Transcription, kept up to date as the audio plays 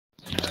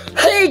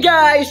Hey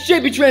guys,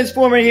 JP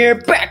Transformer here,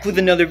 back with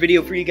another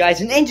video for you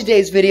guys, and in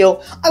today's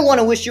video, I want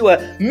to wish you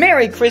a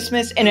Merry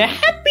Christmas and a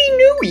Happy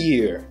New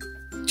Year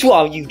to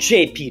all you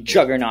JP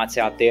juggernauts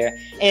out there.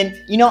 And,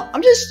 you know,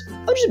 I'm just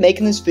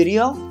making this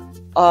video,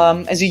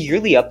 as a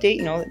yearly update.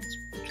 You know,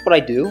 it's what I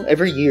do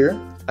every year.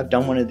 I've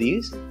done one of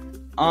these.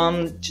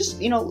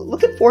 Just, you know,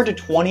 looking forward to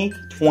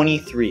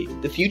 2023,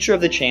 the future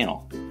of the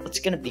channel. What's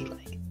it gonna be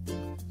like?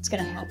 What's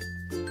gonna happen?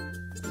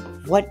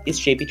 What is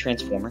JP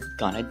Transformer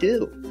gonna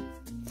do?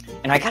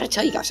 And I gotta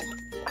tell you guys,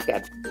 I've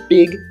got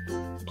big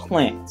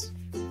plans.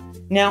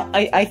 Now,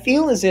 I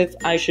feel as if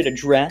I should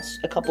address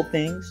a couple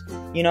things.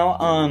 You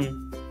know,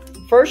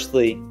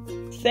 firstly,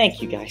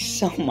 thank you guys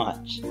so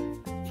much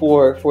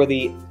for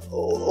the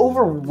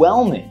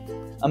overwhelming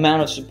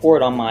amount of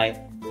support on my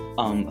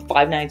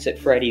Five Nights at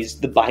Freddy's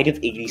The Bite of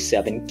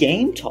 87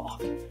 game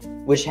talk,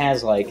 which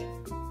has like,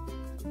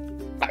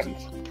 I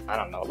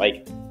don't know,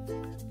 like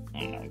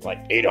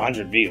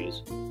 800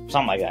 views,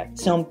 something like that.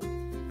 Some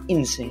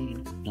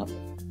insane number.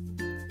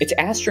 It's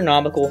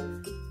astronomical.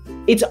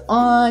 It's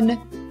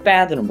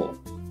unfathomable,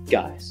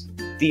 guys,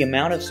 the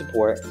amount of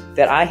support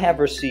that I have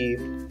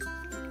received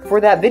for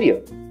that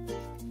video.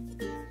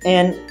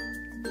 And,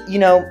 you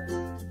know,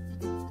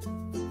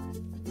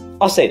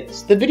 I'll say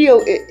this. The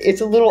video,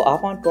 it's a little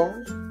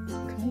avant-garde,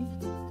 okay?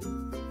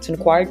 It's an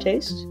acquired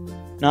taste.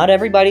 Not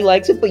everybody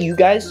likes it, but you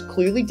guys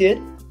clearly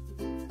did.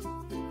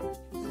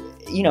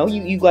 You know,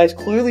 you guys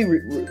clearly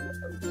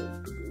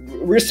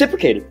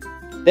reciprocated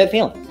that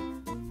feeling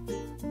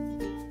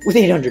with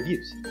 800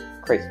 views.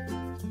 Crazy.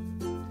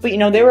 But, you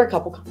know, there were a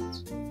couple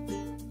comments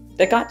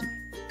that got to me.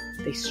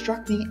 They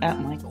struck me at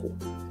my core.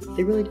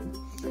 They really did.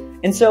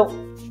 And so,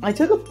 I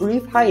took a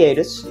brief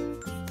hiatus,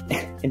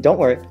 and don't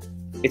worry,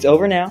 it's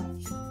over now,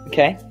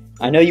 okay?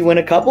 I know you went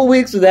a couple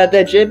weeks without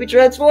that JP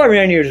Transformer,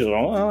 and you're just,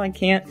 oh, well, I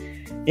can't,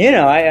 you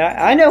know,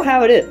 I know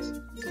how it is.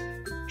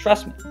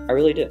 Trust me, I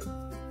really do.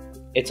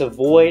 It's a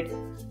void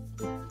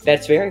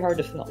that's very hard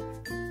to fill.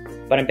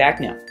 But I'm back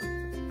now.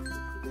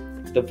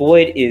 The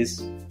void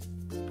is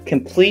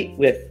complete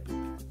with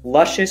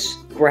luscious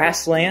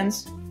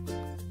grasslands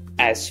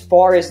as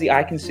far as the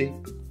eye can see,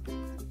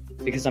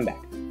 because I'm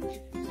back.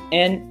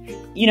 And,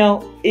 you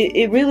know,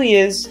 it really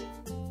is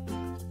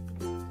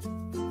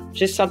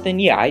just something,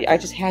 yeah, I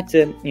just had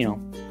to, you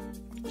know,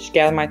 just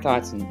gather my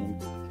thoughts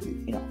and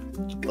you know,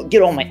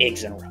 get all my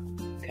eggs in a row,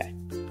 okay?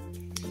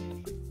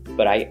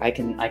 But I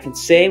can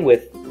say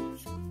with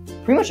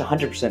pretty much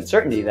 100%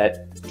 certainty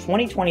that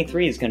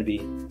 2023 is going to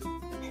be,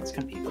 it's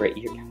going to be a great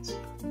year, guys.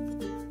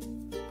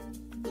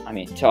 I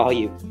mean, to all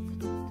you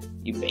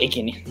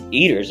bacon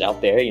eaters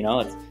out there, you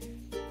know,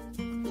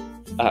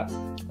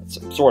 it's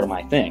sort of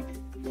my thing.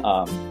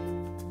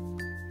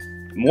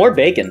 More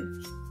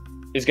bacon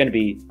is going to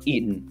be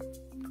eaten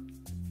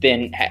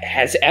than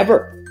has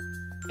ever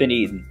been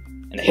eaten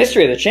in the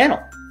history of the channel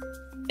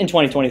in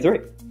 2023.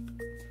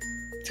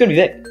 It's going to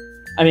be big.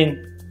 I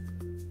mean,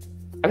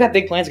 I've got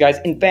big plans, guys.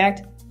 In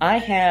fact, I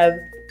have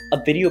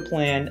a video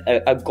plan,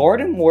 a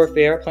Garden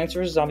Warfare, Plants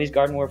vs. Zombies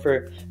Garden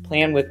Warfare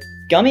plan with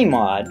Gummy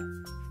Mod.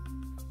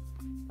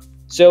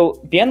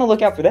 So be on the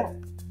lookout for that.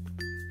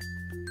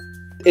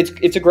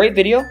 It's a great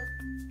video.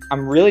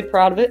 I'm really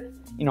proud of it.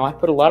 You know, I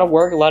put a lot of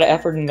work, a lot of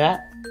effort in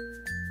that.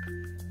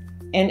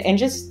 And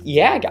just,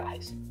 yeah,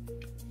 guys.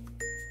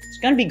 It's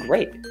gonna be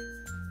great.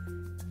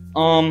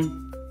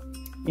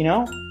 You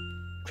know,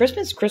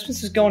 Christmas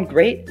is going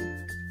great.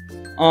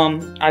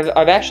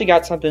 I've actually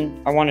got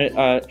something I want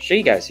to show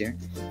you guys here,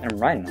 and I'm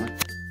writing on.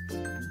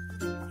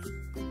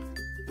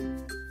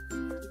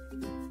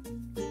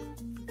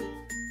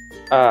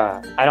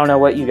 I don't know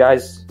what you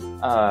guys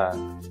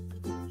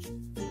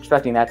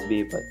expecting that to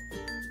be, but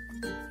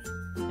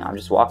you know, I'm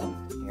just walking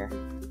here.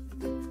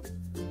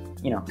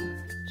 You know,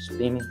 just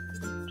beaming,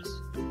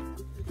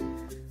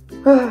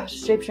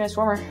 just JP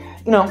Transformer,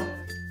 you know.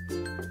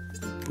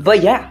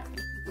 But yeah,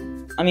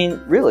 I mean,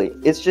 really,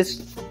 it's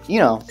just, you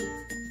know,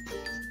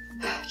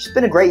 it's just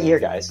been a great year,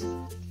 guys.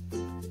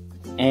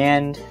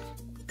 And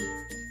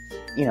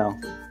you know,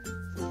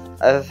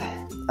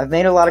 I've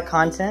made a lot of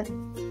content,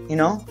 you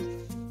know,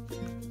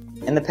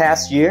 in the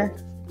past year.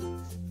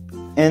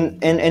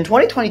 And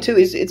 2022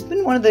 it's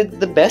been one of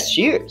the best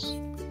years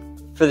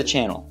for the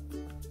channel,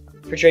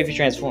 for JP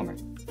Transformer.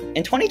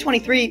 And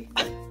 2023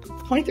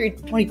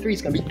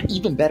 is gonna be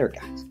even better,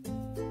 guys.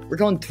 We're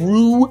going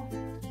through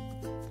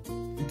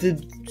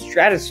the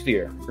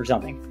stratosphere or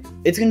something.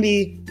 It's gonna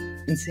be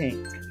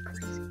insane. It's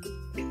gonna be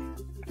crazy.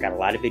 I've got a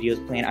lot of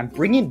videos planned. I'm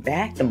bringing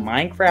back the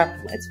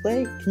Minecraft Let's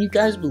Play. Can you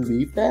guys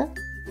believe that?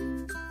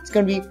 It's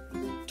gonna be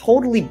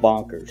totally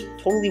bonkers,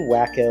 totally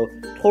wacko,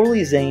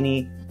 totally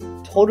zany,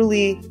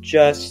 totally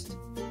just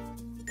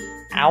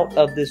out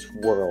of this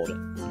world,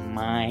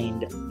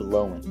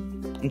 mind-blowing.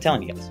 I'm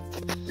telling you guys.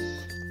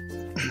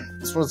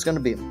 That's what it's gonna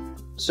be.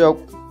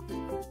 So,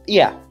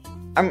 yeah,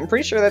 I'm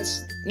pretty sure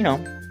that's, you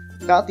know,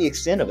 about the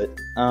extent of it.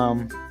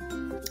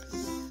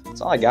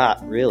 That's all I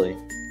got, really.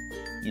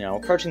 You know,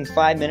 approaching the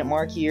 5-minute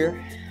mark here.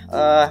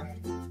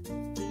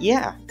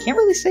 Yeah, can't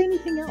really say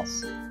anything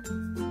else.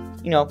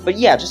 But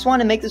yeah, just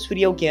want to make this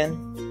video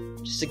again,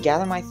 just to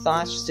gather my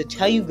thoughts, just to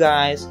tell you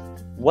guys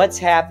what's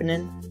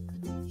happening.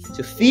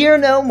 To fear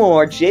no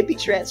more,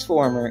 JP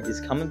Transformer is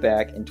coming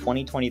back in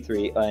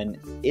 2023, and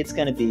it's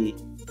gonna be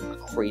a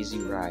crazy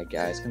ride,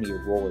 guys. It's gonna be a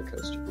roller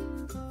coaster.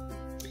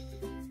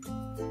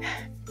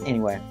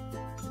 Anyway,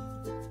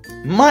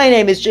 my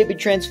name is JP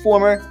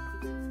Transformer,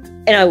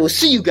 and I will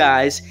see you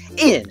guys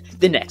in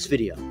the next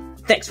video.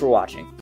 Thanks for watching.